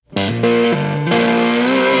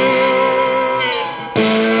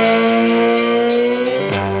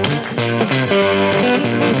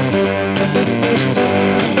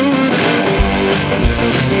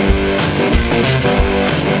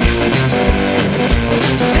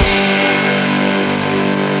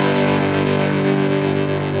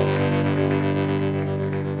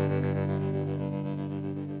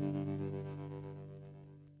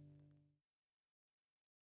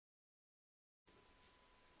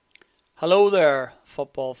Hello there,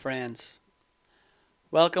 football friends.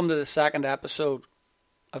 Welcome to the second episode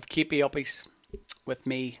of Keepy Uppies with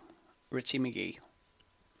me, Richie McGee.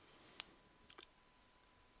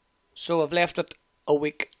 So I've left it a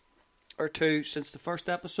week or two since the first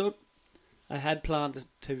episode. I had planned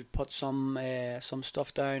to put some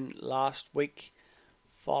stuff down last week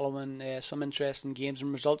following some interesting games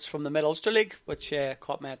and results from the Mid-Ulster League, which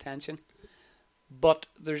caught my attention. But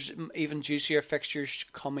there's even juicier fixtures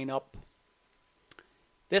coming up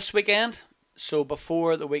this weekend. So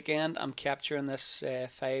before the weekend, I'm capturing this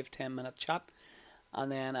 5-10 minute chat, and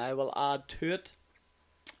then I will add to it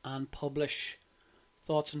and publish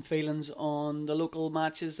thoughts and feelings on the local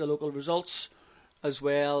matches, the local results, as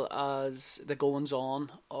well as the goings on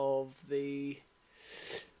of the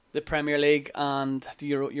Premier League and the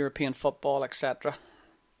European football, etc.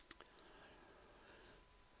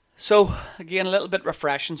 So again, a little bit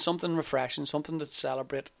refreshing, something to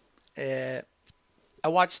celebrate. I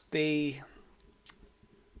watched I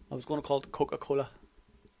was going to call it the Coca-Cola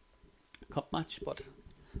Cup match, but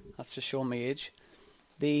that's just showing my age.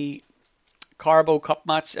 The Carabao Cup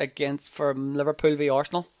match from Liverpool v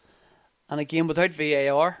Arsenal. And again, without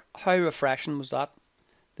VAR, how refreshing was that?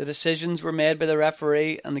 The decisions were made by the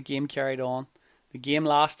referee and the game carried on. The game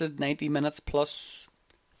lasted 90 minutes plus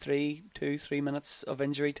 3 minutes of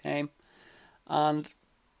injury time. And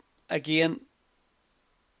again,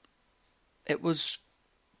 it was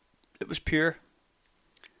pure.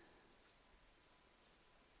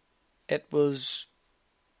 It was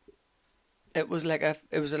like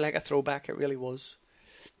a throwback. It really was.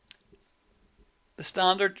 The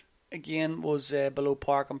standard again was below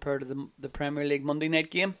par compared to the Premier League Monday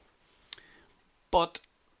night game, but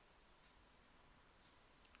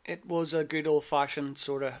it was a good old fashioned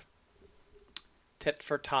sort of tit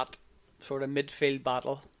for tat sort of midfield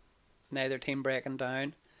battle. Neither team breaking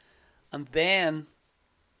down, and then,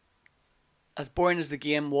 as boring as the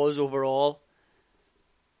game was overall,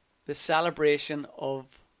 the celebration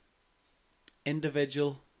of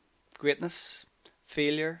individual greatness,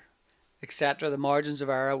 failure, etc., the margins of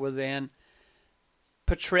error were then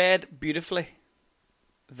portrayed beautifully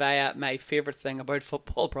via my favourite thing about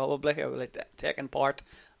football, probably, I like taking part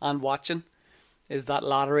and watching, is that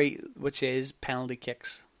lottery, which is penalty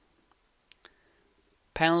kicks.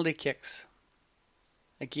 Penalty kicks.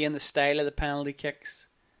 Again, the style of the penalty kicks,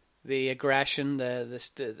 the aggression, the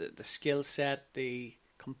skill set, the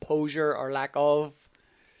composure or lack of,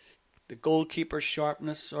 the goalkeeper's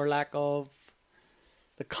sharpness or lack of,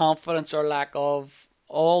 the confidence or lack of,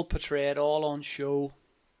 all portrayed, all on show.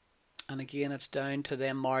 And again, it's down to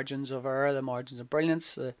them margins of error, the margins of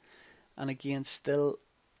brilliance, and again, still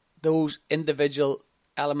those individual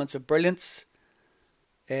elements of brilliance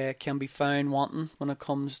can be found wanting when it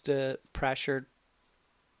comes to pressure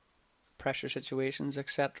situations,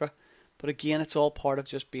 etc. But again, it's all part of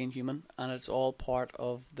just being human, and it's all part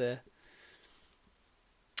of the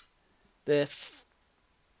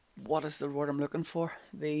what is the word I'm looking for?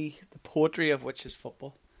 The poetry of which is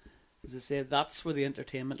football. As I say, that's where the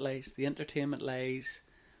entertainment lies. The entertainment lies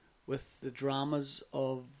with the dramas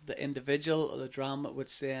of the individual, or the drama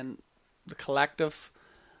which then the collective,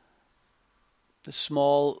 the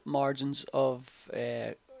small margins of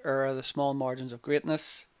error, the small margins of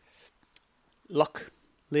greatness. Luck,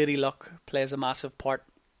 Lady Luck plays a massive part.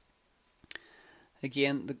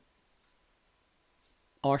 Again, the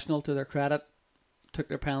Arsenal, to their credit, took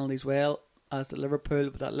their penalties well, as did Liverpool.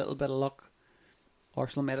 With that little bit of luck,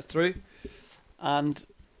 Arsenal made it through, and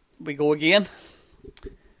we go again.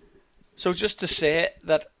 So just to say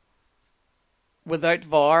that without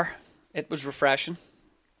VAR, it was refreshing.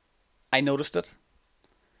 I noticed it.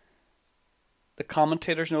 The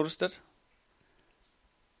commentators noticed it.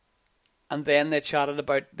 And then they chatted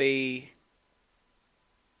about the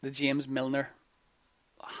James Milner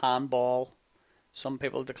handball. Some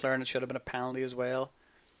people declaring it should have been a penalty as well.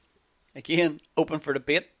 Again, open for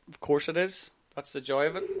debate. Of course it is. That's the joy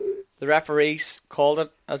of it. The referee called it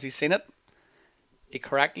as he seen it. He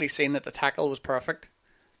correctly seen that the tackle was perfect.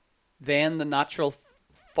 Then the natural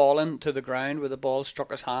falling to the ground where the ball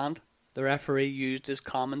struck his hand. The referee used his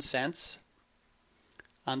common sense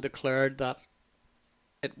and declared that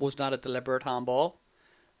it was not a deliberate handball.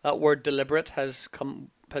 That word deliberate has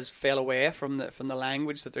fell away from the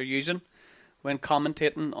language that they're using when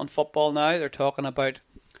commentating on football now. They're talking about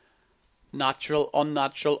natural,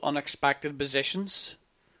 unnatural, unexpected positions.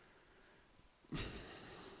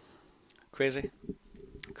 Crazy.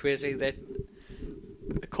 The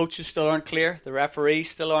coaches still aren't clear. The referees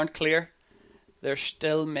still aren't clear. They're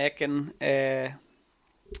still making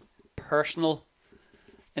personal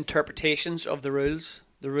interpretations of the rules.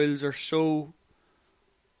 The rules are so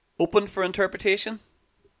open for interpretation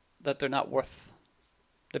that they're not worth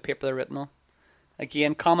the paper they're written on.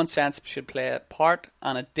 Again, common sense should play a part,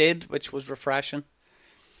 and it did, which was refreshing.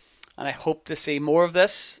 And I hope to see more of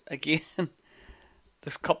this. Again,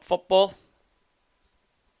 this cup football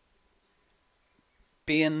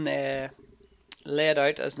being laid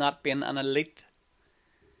out as not being an elite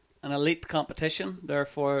competition.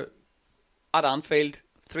 Therefore, at Anfield,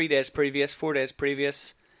 4 days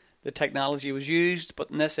previous, the technology was used,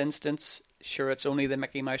 but in this instance, sure, it's only the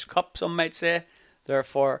Mickey Mouse Cup, some might say.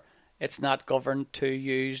 Therefore, it's not governed to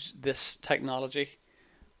use this technology.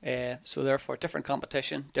 So therefore, different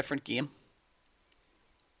competition, different game.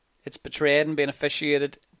 It's portrayed and being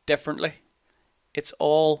officiated differently. It's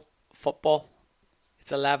all football.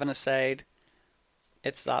 It's 11 aside.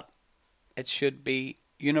 It's that. It should be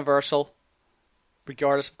universal,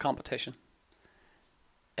 regardless of competition.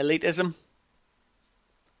 Elitism,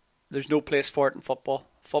 there's no place for it in football.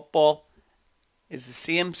 Football is the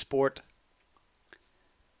same sport.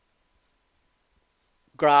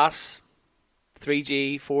 Grass,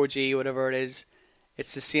 3G, 4G, whatever it is,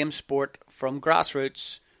 it's the same sport from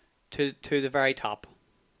grassroots to the very top.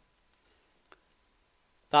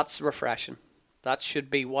 That's refreshing. That should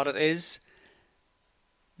be what it is.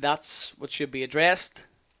 That's what should be addressed.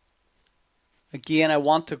 Again, I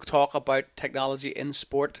want to talk about technology in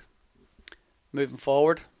sport moving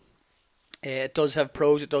forward. It does have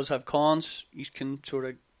pros, it does have cons. You can sort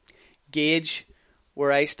of gauge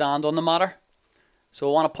where I stand on the matter. So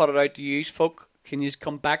I want to put it out to you folk. Can you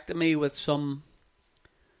come back to me with some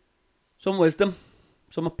wisdom,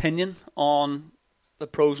 some opinion on the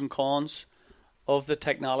pros and cons of the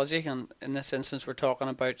technology? And in this instance, we're talking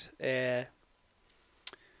about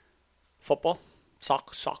football,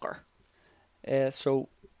 soccer. So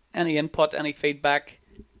any input, any feedback,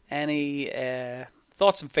 any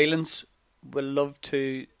thoughts and feelings, we'll love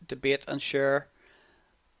to debate and share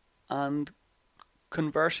and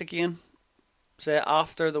converse again, say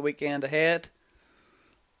after the weekend ahead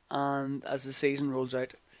and as the season rolls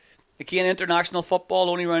out. Again, international football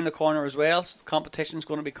only around the corner as well. So the competition's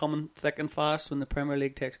going to be coming thick and fast when the Premier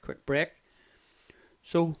League takes a quick break.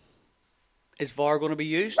 So, is VAR going to be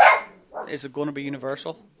used? Is it going to be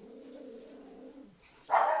universal?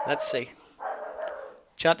 Let's see.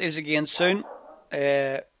 Chat is again soon.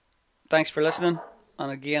 Thanks for listening.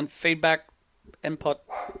 And again, feedback, input,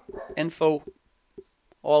 info,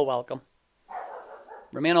 all welcome.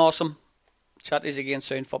 Remain awesome. Chat is again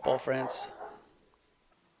soon, football friends.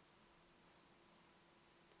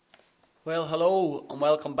 Well, hello and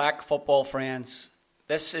welcome back, football friends.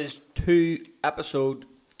 This is episode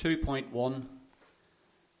 2.1,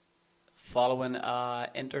 following an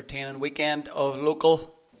entertaining weekend of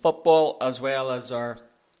local football as well as our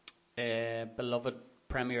beloved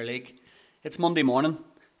Premier League. It's Monday morning.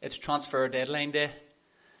 It's transfer deadline day,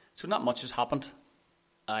 so not much has happened.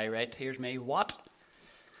 Aye, right, here's me. What?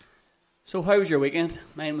 So how was your weekend?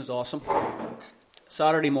 Mine was awesome.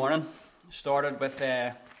 Saturday morning, started with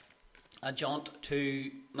a jaunt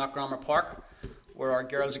to Knockgrammar Park, where our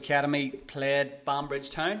girls' academy played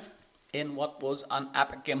Banbridge Town in what was an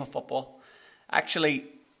epic game of football. Actually,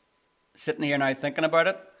 sitting here now thinking about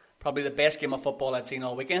it, probably the best game of football I'd seen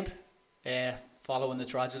all weekend, following the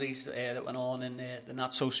tragedies that went on in the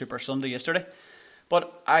not-so-super Sunday yesterday.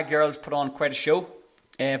 But our girls put on quite a show.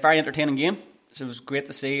 Very entertaining game. So it was great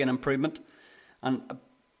to see an improvement and a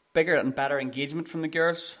bigger and better engagement from the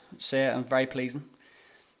girls. And very pleasing.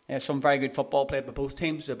 Some very good football played by both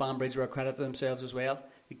teams. The Banbridge were a credit to themselves as well.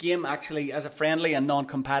 The game actually, as a friendly and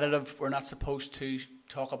non-competitive, we're not supposed to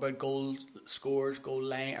talk about goals, scores, goal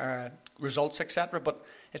line, or results, etc. But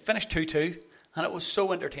it finished 2-2, and it was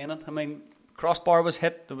so entertaining. I mean, crossbar was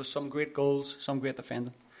hit. There was some great goals, some great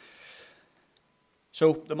defending.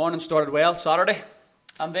 So the morning started well, Saturday,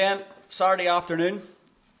 and then Saturday afternoon,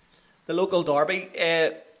 the local derby.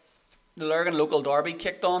 The Lurgan local derby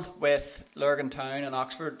kicked on with Lurgan Town and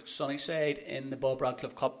Oxford Sunnyside in the Bob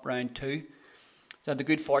Radcliffe Cup round 2. So I had the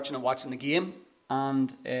good fortune of watching the game,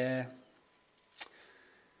 and as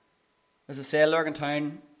I say, Lurgan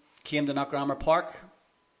Town came to Knockgrammar Park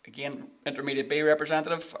again, Intermediate B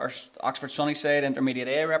representative, our Oxford Sunnyside Intermediate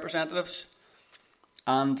A representatives.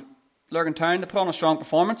 And Lurgan Town, they put on a strong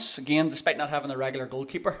performance, again, despite not having a regular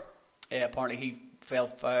goalkeeper. Apparently he fell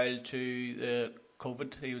foul to the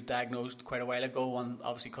COVID. He was diagnosed quite a while ago and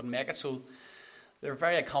obviously couldn't make it. So they're a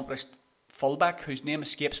very accomplished fullback, whose name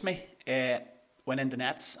escapes me, went into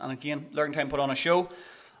nets. And again, Lurgan Town put on a show.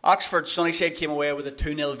 Oxford Sunnyside came away with a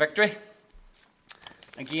 2-0 victory.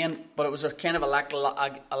 Again, but it was a kind of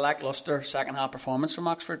a lacklustre second half performance from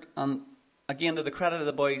Oxford. And again, to the credit of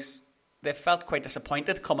the boys, they felt quite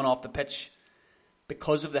disappointed coming off the pitch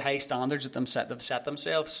because of the high standards that they've set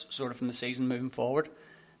themselves sort of from the season moving forward.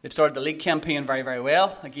 They've started the league campaign very, very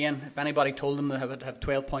well. Again, if anybody told them they would have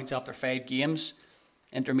 12 points after 5 games,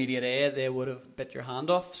 Intermediate A, they would have bit your hand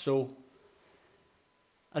off. So,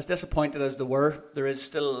 as disappointed as they were, there is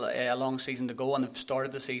still a long season to go, and they've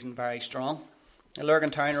started the season very strong.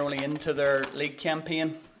 Lurgan Town are only into their league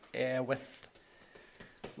campaign with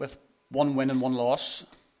 1 win and 1 loss.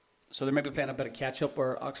 So they may be playing a bit of catch up,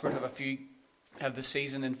 where Oxford have the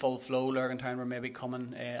season in full flow. Lurgan Town were maybe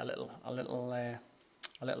coming a little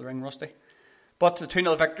ring rusty. But the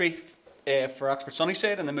 2-0 victory for Oxford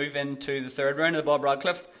Sunnyside, and they move into the third round of the Bob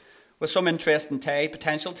Radcliffe with some interesting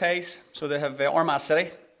potential ties. So they have Armagh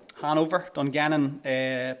City, Hanover, Dungannon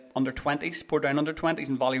under 20s, Portdown under 20s,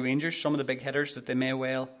 and Valley Rangers. Some of the big hitters that they may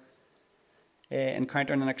well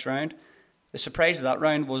encounter in the next round. The surprise of that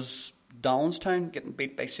round was Dallonstown getting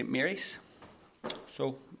beat by St Mary's.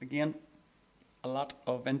 So again, a lot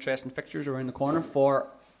of interesting fixtures around the corner for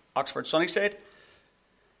Oxford Sunnyside.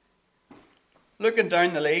 Looking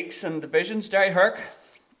down the leagues and divisions, Derry Herc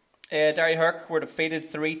were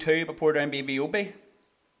defeated 3-2 by Portdown BBOB.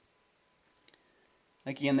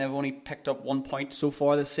 Again, they've only picked up 1 point so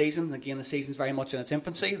far this season. Again, the season's very much in its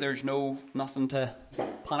infancy. There's nothing to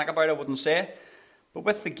panic about, I wouldn't say. But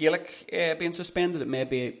with the Gaelic being suspended, it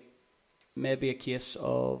may be a case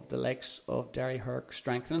of the likes of Derry Herc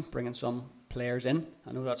strengthening, bringing some players in.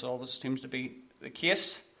 I know that's always seems to be the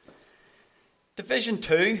case. Division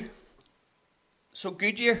 2. So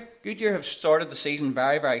Goodyear have started the season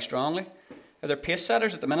very, very strongly. They're pace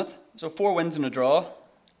setters at the minute. So 4 wins and a draw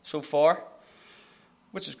so far,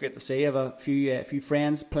 which is great to see. I have a few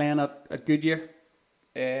friends playing at Goodyear.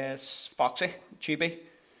 Foxy, Chibi.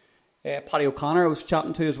 Paddy O'Connor I was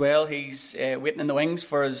chatting to as well. He's waiting in the wings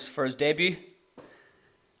for his debut.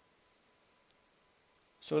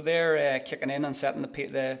 So they're kicking in and setting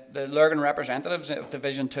the Lurgan representatives of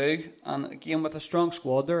Division 2. And again, with a strong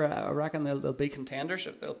squad there, I reckon they'll be contenders.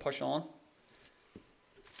 They'll push on.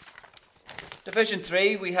 Division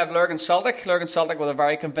 3, we have Lurgan Celtic. Lurgan Celtic with a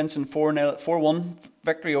very convincing 4-1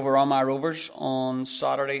 victory over Armagh Rovers on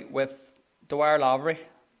Saturday, with Dwyer Lavery,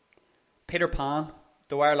 Peter Pan,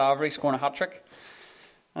 Dwyer Lavery scoring a hat-trick.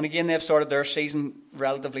 And again, they've started their season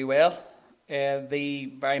relatively well.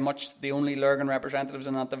 Very much the only Lurgan representatives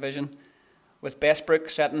in that division, with Bestbrook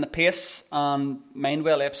setting the pace, and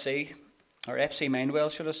Mindwell FC, or FC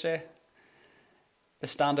Mindwell should I say, the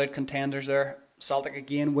standout contenders there. Celtic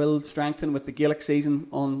again will strengthen with the Gaelic season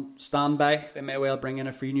on standby. They may well bring in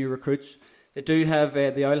a few new recruits. They do have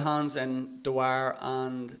the Oil Hands and Dwyer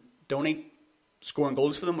and Donny scoring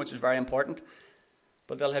goals for them, which is very important.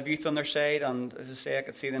 But they'll have youth on their side, and as I say, I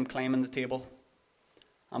could see them climbing the table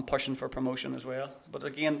and pushing for promotion as well. But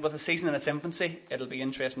again, with the season in its infancy, it'll be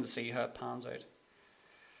interesting to see how it pans out.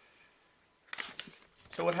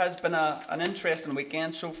 So it has been an interesting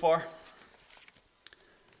weekend so far.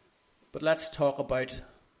 But let's talk about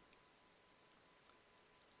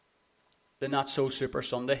the not-so-super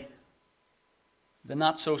Sunday. The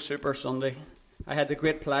not-so-super Sunday. I had the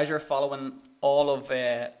great pleasure following all of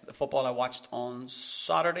the football I watched on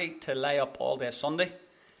Saturday to lay up all day Sunday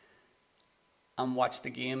and watch the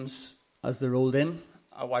games as they rolled in.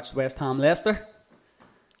 I watched West Ham Leicester.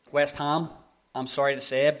 West Ham, I'm sorry to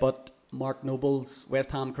say, but Mark Noble's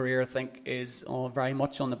West Ham career, I think, is very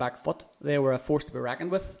much on the back foot. They were a force to be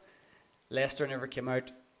reckoned with. Leicester never came out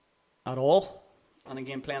at all, and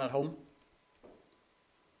again playing at home,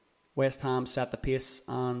 West Ham set the pace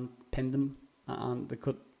and pinned them, and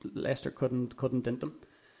Leicester couldn't dent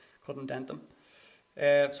them.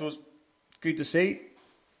 So it's good to see.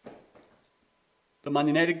 The Man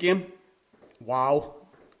United game, wow.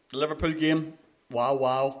 The Liverpool game,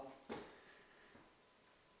 wow.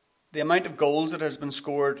 The amount of goals that has been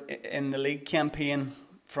scored in the league campaign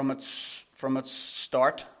from its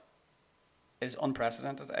start is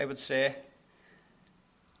unprecedented, I would say.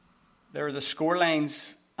 There are the score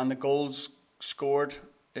lines and the goals scored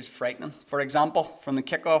is frightening. For example, from the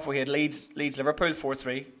kickoff we had Leeds Liverpool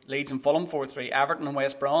 4-3, Leeds and Fulham 4-3, Everton and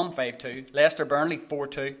West Brom 5-2, Leicester Burnley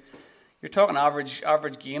 4-2. You're talking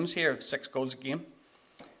average games here of 6 goals a game.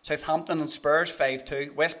 Southampton and Spurs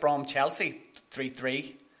 5-2, West Brom Chelsea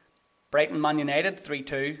 3-3, Brighton Man United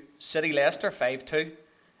 3-2, City Leicester 5-2,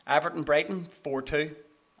 Everton Brighton 4-2,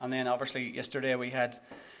 and then obviously yesterday we had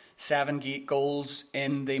 7 goals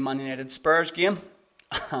in the Man United Spurs game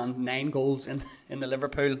and 9 goals in the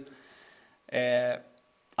Liverpool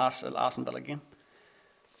Aston Villa game.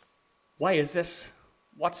 Why is this?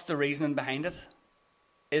 What's the reasoning behind it?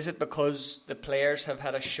 Is it because the players have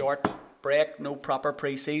had a short break, no proper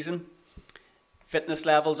pre-season? Fitness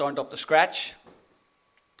levels aren't up to scratch?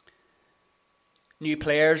 New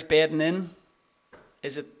players bedding in?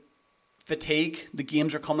 Is it fatigue? The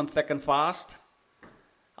games are coming thick and fast?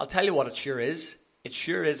 I'll tell you what it sure is. It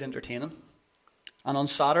sure is entertaining. And on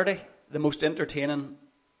Saturday, the most entertaining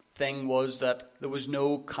thing was that there was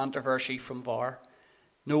no controversy from VAR.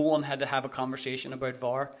 No one had to have a conversation about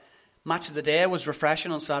VAR. Match of the Day was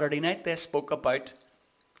refreshing on Saturday night. They spoke about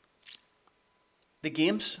the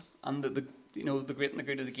games and the great and the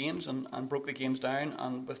good of the games and broke the games down,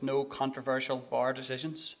 and with no controversial VAR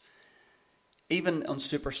decisions. Even on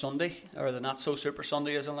Super Sunday, or the not so Super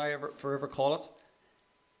Sunday as I forever call it,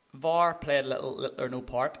 VAR played little or no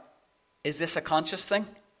part. Is this a conscious thing?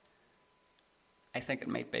 I think it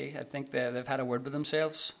might be. I think they've had a word with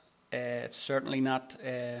themselves. It's certainly not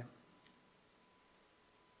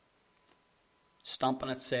stamping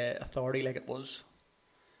its authority like it was.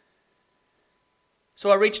 So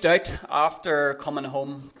I reached out after coming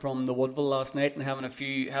home from the Woodville last night and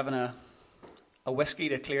having a whiskey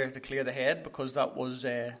to clear the head, because that was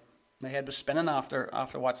my head was spinning after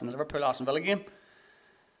watching the Liverpool Aston Villa game.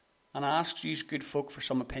 And I asked you good folk for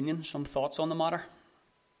some opinions, some thoughts on the matter,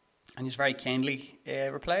 and you very kindly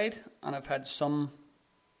replied. And I've had some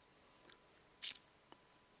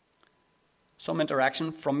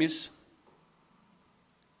interaction from you.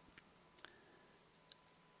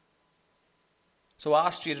 So I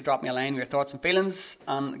asked you to drop me a line with your thoughts and feelings,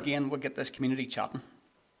 and again, we'll get this community chatting.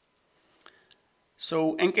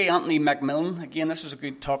 So, Inky Anthony McMillan, again, this was a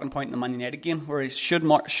good talking point in the Man United game, where he should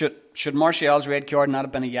Martial's red card not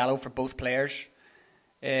have been a yellow for both players?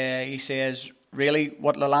 He says, really,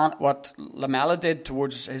 what Lamela did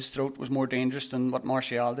towards his throat was more dangerous than what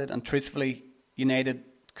Martial did, and truthfully, United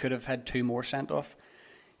could have had 2 more sent off.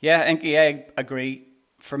 Yeah, Inky, I agree.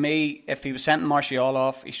 For me, if he was sending Martial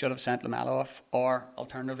off, he should have sent Lamela off, or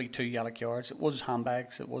alternatively 2 yellow cards. It was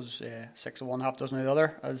handbags. It was 6 of one, half dozen of the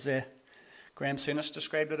other, as Graham Souness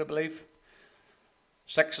described it, I believe.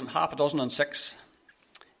 6 and half a dozen and 6.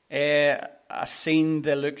 I seen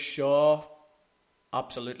the Luke Shaw.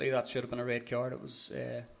 Absolutely, that should have been a red card. It was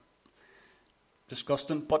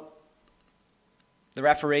disgusting. But the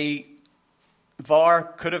referee, VAR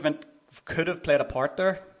could have played a part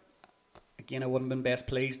there. Again, I wouldn't have been best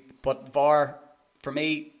pleased. But VAR, for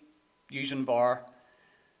me, using VAR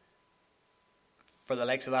for the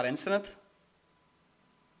likes of that incident,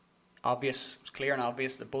 obvious, it was clear and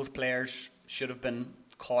obvious that both players should have been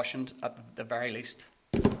cautioned at the very least.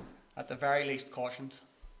 At the very least, cautioned.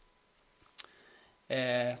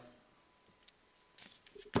 And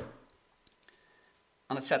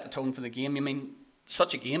it set the tone for the game. I mean,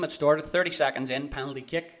 such a game, it started 30 seconds in, penalty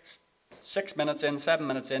kick, 6 minutes in, 7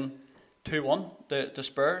 minutes in, 2-1 to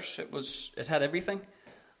Spurs. It had everything.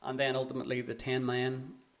 And then ultimately the 10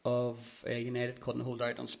 men of United couldn't hold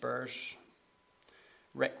out on Spurs.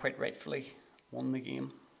 Quite rightfully won the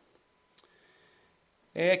game.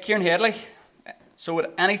 Kieran Headley. So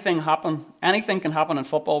would anything happen? Anything can happen in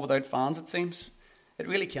football without fans, it seems. It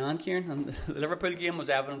really can, Kieran. And the Liverpool game was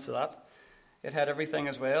evidence of that. It had everything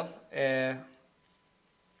as well.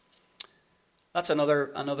 That's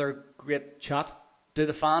another great chat. Do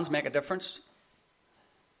the fans make a difference?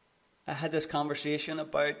 I had this conversation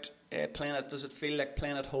about does it feel like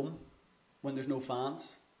playing at home when there's no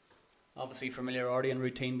fans? Obviously, familiarity and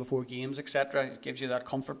routine before games, etc. It gives you that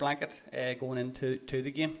comfort blanket going into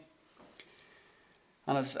the game.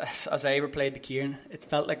 And as I replied to Kieran, it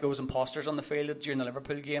felt like there was imposters on the field during the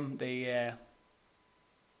Liverpool game. They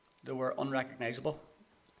were unrecognisable.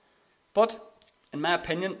 But, in my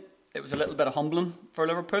opinion, it was a little bit of humbling for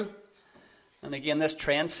Liverpool. And again, this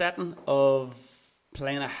trend setting of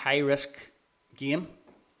playing a high-risk game.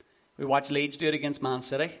 We watched Leeds do it against Man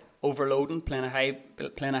City. Overloading, playing a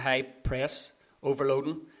high press,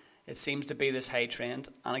 overloading. It seems to be this high trend.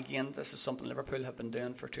 And again, this is something Liverpool have been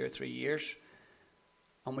doing for 2 or 3 years.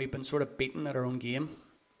 And we've been sort of beaten at our own game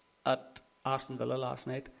at Aston Villa last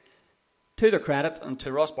night. to their credit and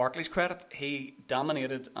to Ross Barkley's credit, he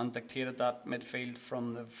dominated and dictated that midfield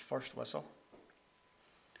from the first whistle.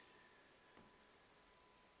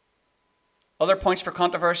 Other points for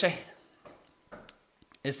controversy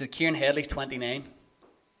is that Kieran Headley's 29.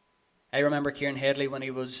 I remember Kieran Headley when he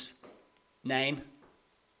was 9,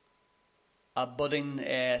 a budding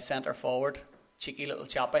centre forward, cheeky little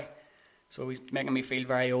chappy. So he's making me feel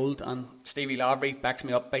very old, and Stevie Lavery backs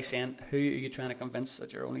me up by saying, who are you trying to convince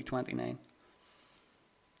that you're only 29?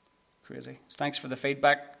 Crazy. Thanks for the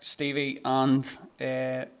feedback, Stevie and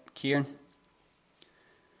Kieran.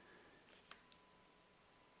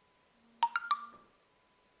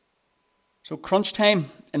 So crunch time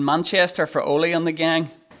in Manchester for Ole and the gang.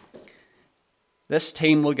 This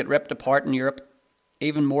team will get ripped apart in Europe,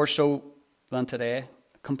 even more so than today.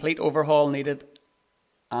 Complete overhaul needed,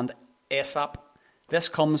 and ASAP. This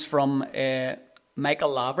comes from Michael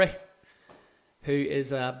Lavery, who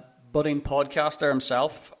is a budding podcaster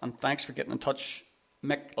himself, and thanks for getting in touch,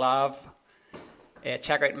 Mick Lav.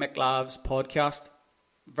 Check out Mick Lav's podcast.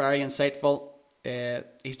 Very insightful.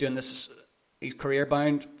 He's doing this, he's career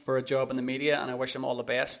bound for a job in the media, and I wish him all the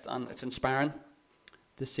best, and it's inspiring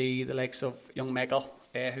to see the likes of young Michael,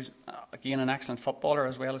 who's again an excellent footballer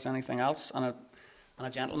as well as anything else, and a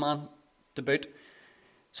gentleman to boot.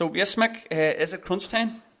 So yes, Mick, is it crunch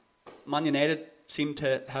time? Man United seem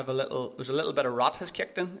to have there's a little bit of rot has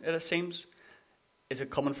kicked in, it seems. Is it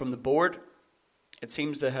coming from the board? It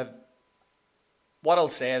seems to have. What I'll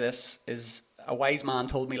say this is, a wise man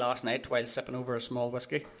told me last night while sipping over a small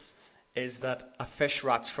whiskey, is that a fish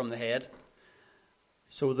rots from the head.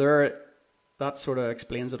 So that sort of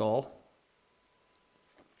explains it all.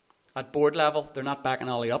 At board level, they're not backing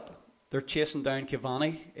Ollie up. They're chasing down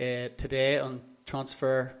Cavani get on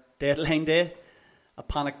transfer deadline day. A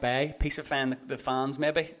panic buy, peacifying the fans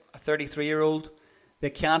maybe. A 33-year-old. They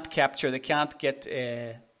can't get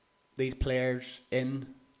these players in.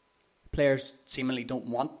 Players seemingly don't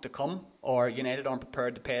want to come, or United aren't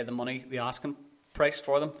prepared to pay the money, the asking price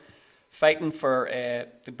for them. Fighting for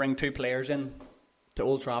to bring 2 players in to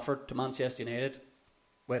Old Trafford, to Manchester United,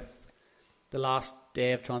 with the last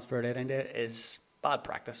day of transfer deadline day is bad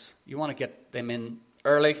practice. You want to get them in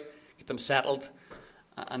early, get them settled,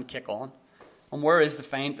 and kick on. And where is the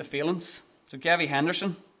feelings? So Gavin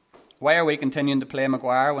Henderson, why are we continuing to play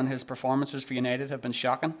Maguire when his performances for United have been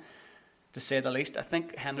shocking, to say the least? I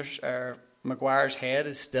think Maguire's head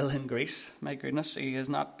is still in Greece. My goodness, he's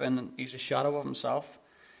a shadow of himself.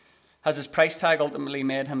 Has his price tag ultimately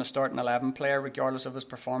made him a starting 11 player regardless of his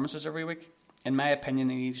performances every week? In my opinion,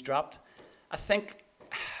 he needs dropped. I think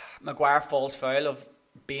Maguire falls foul of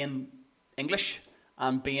being English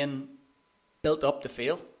and being built up to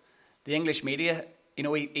fail. The English media,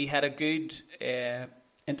 he had a good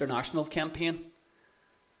international campaign,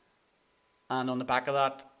 and on the back of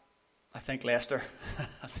that, I think Leicester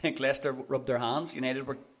rubbed their hands.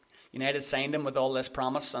 United signed him with all this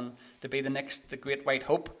promise and to be the great white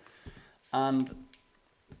hope, and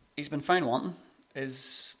he's been found wanting.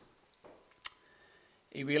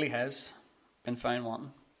 He really has been found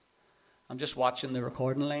wanting. I'm just watching the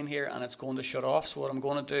recording line here, and it's going to shut off. So what I'm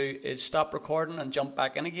going to do is stop recording and jump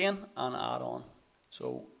back in again and add on.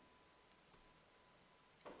 So,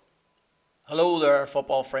 hello there,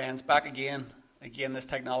 football friends, back again. Again, this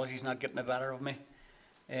technology's not getting the better of me.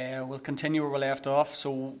 We'll continue where we left off.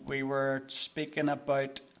 So we were speaking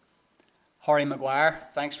about Harry Maguire.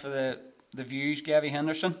 Thanks for the views, Gavin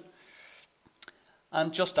Henderson.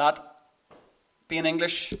 And just that, being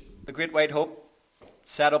English, the great white hope,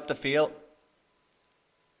 set up to fail.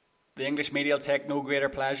 The English media will take no greater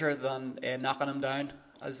pleasure than knocking him down,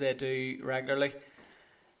 as they do regularly.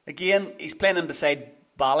 Again, he's playing in beside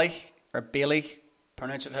Bailey,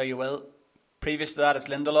 pronounce it how you will. Previous to that, it's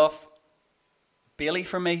Lindelof. Bailey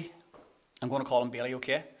for me, I'm going to call him Bailey,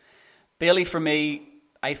 okay? Bailey for me,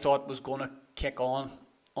 I thought was going to kick on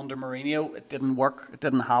under Mourinho. It didn't work, it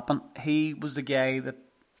didn't happen. He was the guy that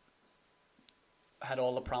had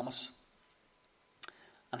all the promise.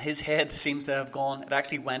 And his head seems to have gone. It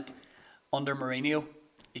actually went under Mourinho.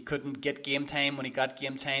 He couldn't get game time. When he got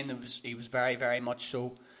game time, he was very, very much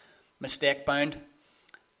so mistake bound.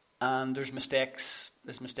 And there's mistakes.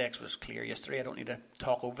 This mistakes was clear yesterday. I don't need to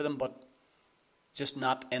talk over them, but just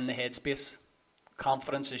not in the headspace.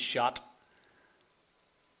 Confidence is shot.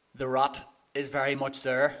 The rot is very much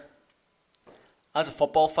there. As a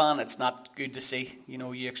football fan, it's not good to see.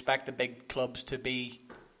 You expect the big clubs to be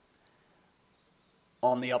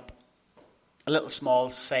on the up. A little small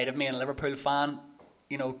side of me, and a Liverpool fan,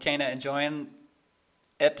 kind of enjoying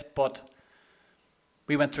it, but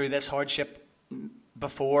we went through this hardship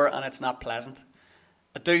before, and it's not pleasant.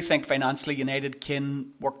 I do think financially United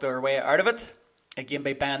can work their way out of it, again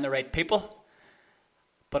by buying the right people.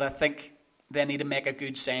 But I think they need to make a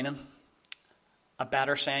good signing, a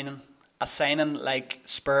better signing, a signing like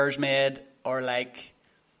Spurs made or like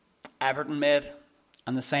Everton made.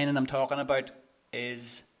 And the signing I'm talking about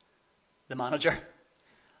is the manager.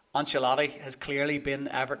 Ancelotti has clearly been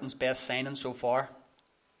Everton's best signing so far.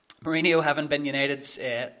 Mourinho, having been United's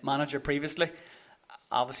manager previously,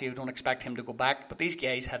 obviously we don't expect him to go back, but these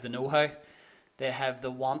guys have the know-how, they have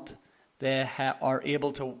the want, they are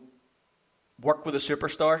able to work with the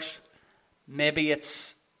superstars. Maybe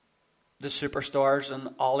it's the superstars and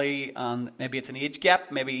Ollie, and maybe it's an age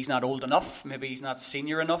gap, maybe he's not old enough, maybe he's not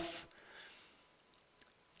senior enough.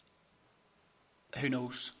 Who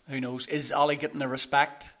knows? Is Ollie getting the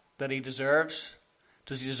respect that he deserves?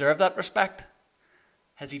 Does he deserve that respect?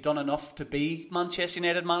 Has he done enough to be Manchester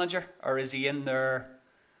United manager? Or is he in there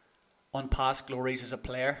on past glories as a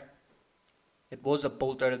player? It was a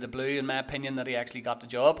bolt out of the blue, in my opinion, that he actually got the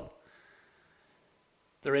job.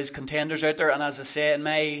 There is contenders out there, and as I say, in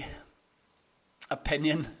my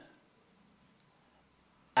opinion,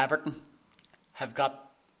 Everton have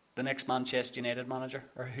got the next Manchester United manager,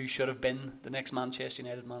 or who should have been the next Manchester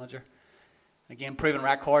United manager. Again, proven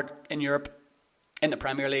record in Europe, in the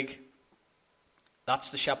Premier League.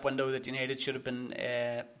 That's the shop window that United should have been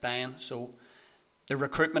buying. So the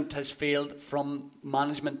recruitment has failed from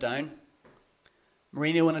management down.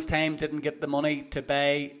 Mourinho in his time didn't get the money to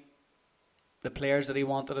buy the players that he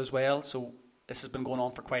wanted as well. So this has been going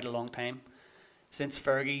on for quite a long time. Since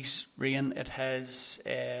Fergie's reign, it has...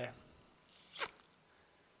 the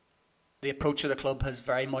approach of the club has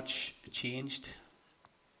very much changed.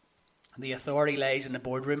 The authority lies in the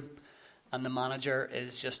boardroom, and the manager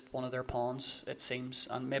is just one of their pawns, it seems.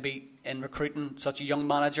 And maybe in recruiting such a young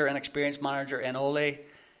manager, an experienced manager in Ole, it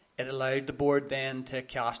allowed the board then to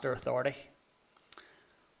cast their authority.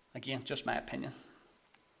 Again, just my opinion.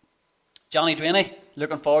 Johnny Drainey,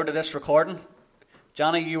 looking forward to this recording.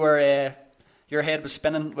 Johnny, your head was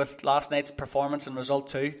spinning with last night's performance and result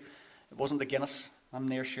too. It wasn't the Guinness, I'm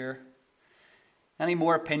near sure. Any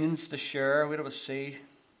more opinions to share? Where do we see?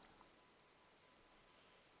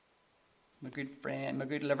 My good friend, my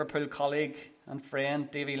good Liverpool colleague and friend,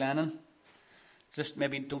 Davy Lennon. Just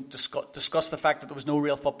maybe don't discuss the fact that there was no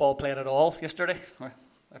real football played at all yesterday.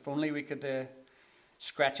 If only we could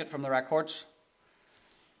scratch it from the records.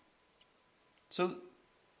 So,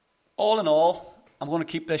 all in all, I'm going to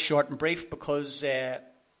keep this short and brief because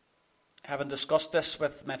having discussed this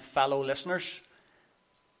with my fellow listeners,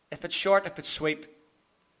 if it's short, if it's sweet,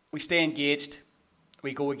 we stay engaged,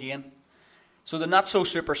 we go again. So the Not So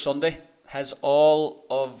Super Sunday has all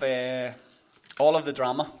of the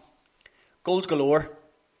drama. Goals galore.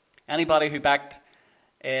 Anybody who backed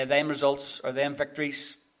them results or them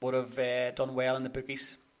victories would have done well in the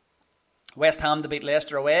bookies. West Ham to beat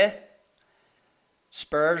Leicester away.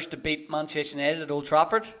 Spurs to beat Manchester United at Old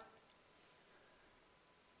Trafford.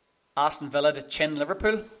 Aston Villa to chin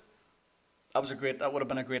Liverpool. That would have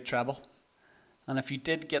been a great treble. And if you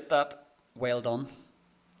did get that, well done.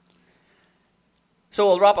 So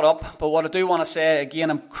we'll wrap it up, but what I do want to say, again,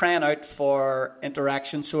 I'm crying out for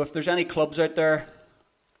interaction. So if there's any clubs out there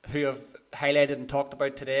who have highlighted and talked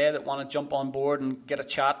about today that want to jump on board and get a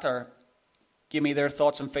chat or give me their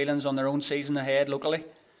thoughts and feelings on their own season ahead locally,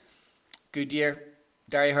 Goodyear,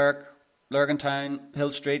 Derryherk, Lurgan Town,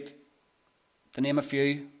 Hill Street, to name a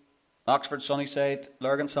few, Oxford, Sunnyside,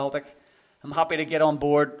 Lurgan, Celtic, I'm happy to get on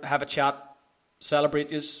board, have a chat,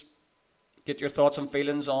 celebrate yous, get your thoughts and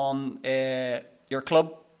feelings on your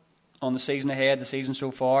club, on the season ahead, the season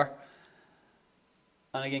so far,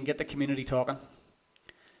 and again, get the community talking.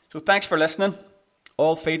 So thanks for listening.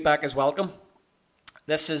 All feedback is welcome.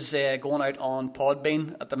 This is going out on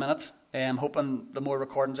Podbean at the minute. I'm hoping the more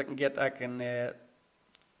recordings I can get, I can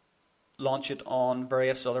launch it on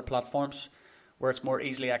various other platforms where it's more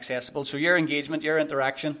easily accessible. So your engagement, your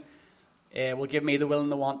interaction will give me the will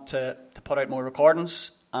and the want to put out more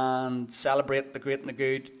recordings and celebrate the great and the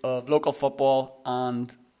good of local football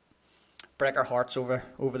and break our hearts over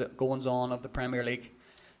the goings on of the Premier League.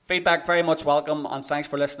 Feedback very much welcome, and thanks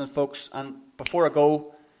for listening, folks. And before I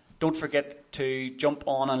go, don't forget to jump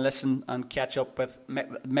on and listen and catch up with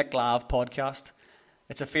Mick Lav podcast.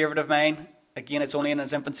 It's a favourite of mine. Again, it's only in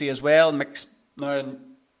its infancy as well. Mick's now in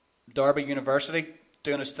Derby University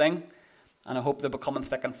doing his thing, and I hope they're becoming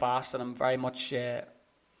thick and fast, and I'm very much a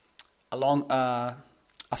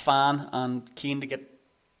fan and keen to get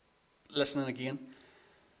listening again.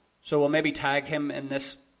 So we'll maybe tag him in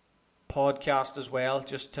this podcast as well,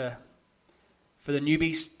 just for the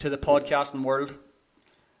newbies to the podcasting world.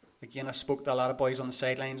 Again, I spoke to a lot of boys on the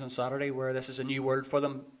sidelines on Saturday where this is a new world for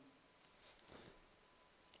them.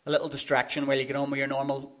 A little distraction while you get on with your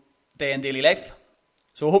normal day and daily life.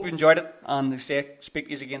 So I hope you enjoyed it, and speak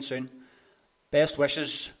to you again soon. Best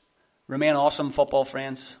wishes. Remain awesome, football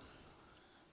friends.